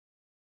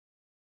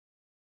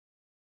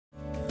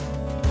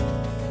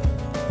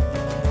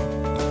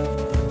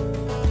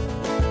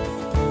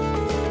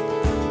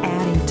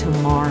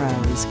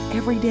tomorrows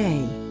every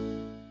day.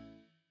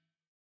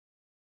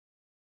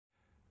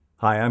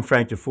 Hi, I'm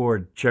Frank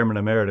Deford, Chairman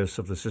Emeritus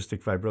of the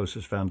Cystic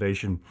Fibrosis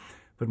Foundation,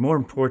 but more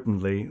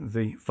importantly,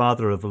 the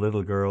father of a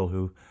little girl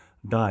who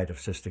died of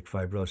cystic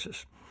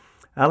fibrosis.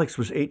 Alex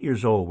was 8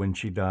 years old when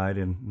she died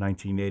in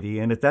 1980,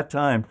 and at that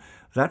time,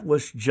 that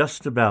was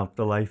just about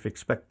the life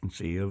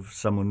expectancy of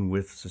someone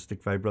with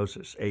cystic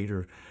fibrosis, 8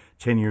 or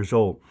 10 years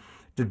old.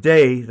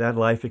 Today, that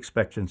life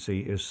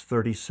expectancy is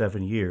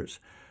 37 years.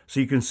 So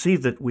you can see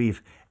that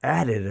we've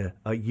added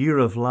a year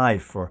of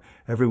life for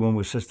everyone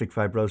with cystic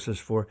fibrosis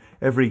for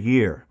every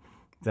year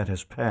that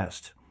has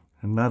passed.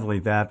 And not only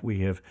that,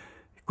 we have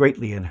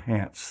greatly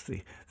enhanced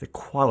the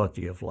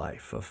quality of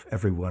life of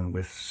everyone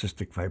with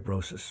cystic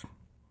fibrosis.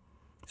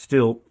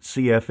 Still,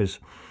 CF is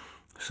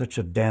such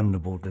a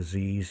damnable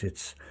disease.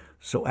 It's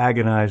so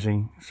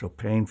agonizing, so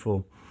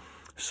painful,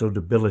 so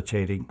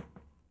debilitating.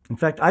 In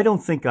fact, I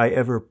don't think I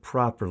ever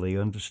properly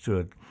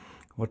understood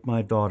what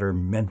my daughter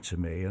meant to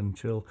me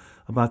until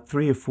about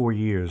 3 or 4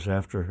 years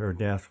after her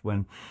death,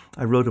 when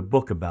I wrote a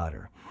book about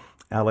her,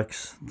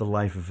 Alex, The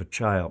Life of a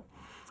Child.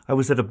 I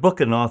was at a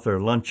book and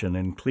author luncheon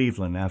in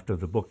Cleveland after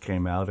the book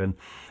came out, and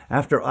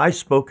after I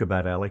spoke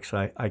about Alex,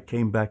 I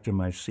came back to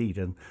my seat,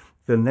 and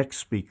the next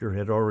speaker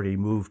had already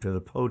moved to the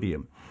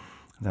podium.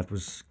 That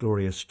was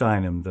Gloria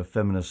Steinem, the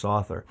feminist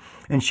author,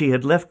 and she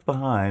had left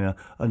behind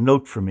a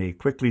note for me,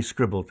 quickly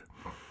scribbled.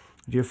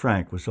 "Dear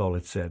Frank," was all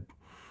it said.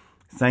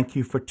 "Thank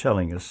you for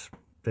telling us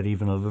that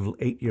even a little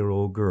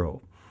 8-year-old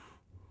girl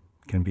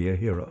can be a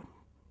hero."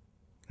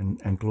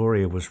 And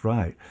Gloria was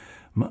right.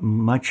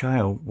 My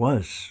child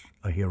was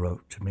a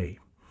hero to me.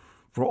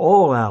 For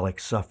all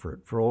Alex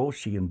suffered, for all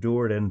she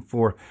endured, and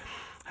for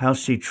how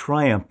she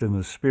triumphed in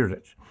the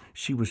spirit,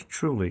 she was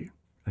truly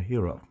a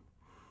hero.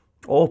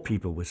 All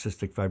people with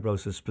cystic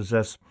fibrosis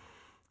possess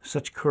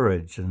such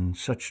courage and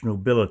such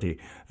nobility.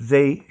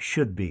 They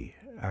should be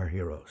our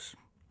heroes.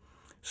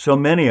 So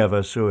many of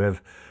us who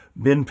have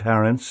been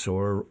parents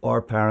or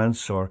are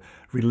parents or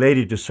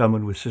related to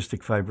someone with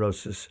cystic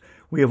fibrosis,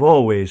 we have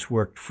always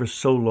worked for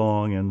so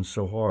long and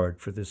so hard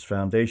for this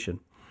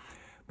foundation.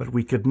 But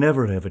we could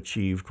never have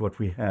achieved what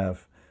we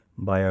have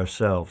by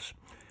ourselves.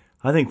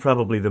 I think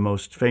probably the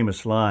most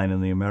famous line in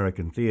the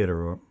American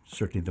theater, or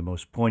certainly the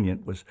most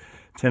poignant, was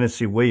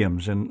Tennessee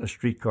Williams in A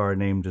Streetcar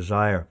Named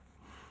Desire.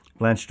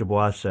 Blanche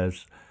Dubois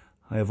says,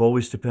 "I have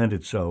always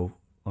depended so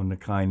on the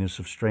kindness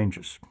of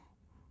strangers."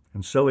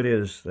 And so it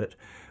is that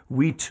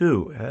we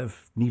too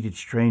have needed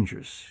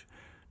strangers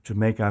to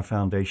make our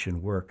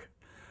foundation work.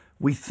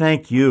 We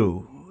thank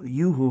you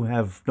who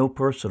have no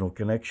personal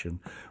connection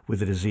with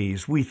the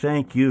disease. We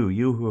thank you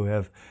who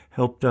have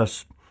helped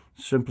us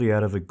simply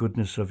out of the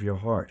goodness of your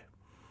heart.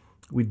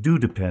 We do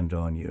depend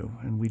on you,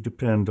 and we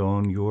depend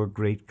on your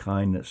great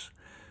kindness,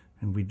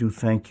 and we do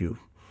thank you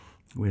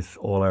with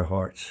all our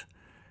hearts.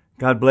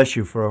 God bless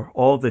you for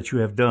all that you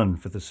have done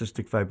for the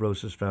Cystic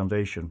Fibrosis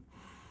Foundation,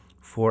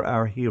 for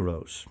our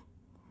heroes.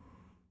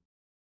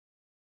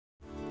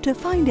 To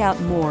find out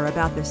more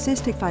about the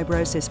Cystic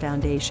Fibrosis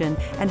Foundation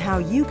and how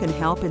you can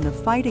help in the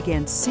fight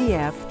against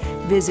CF,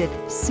 visit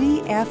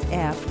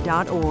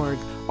cff.org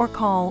or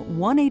call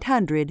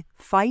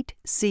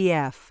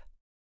 1-800-FIGHT-CF.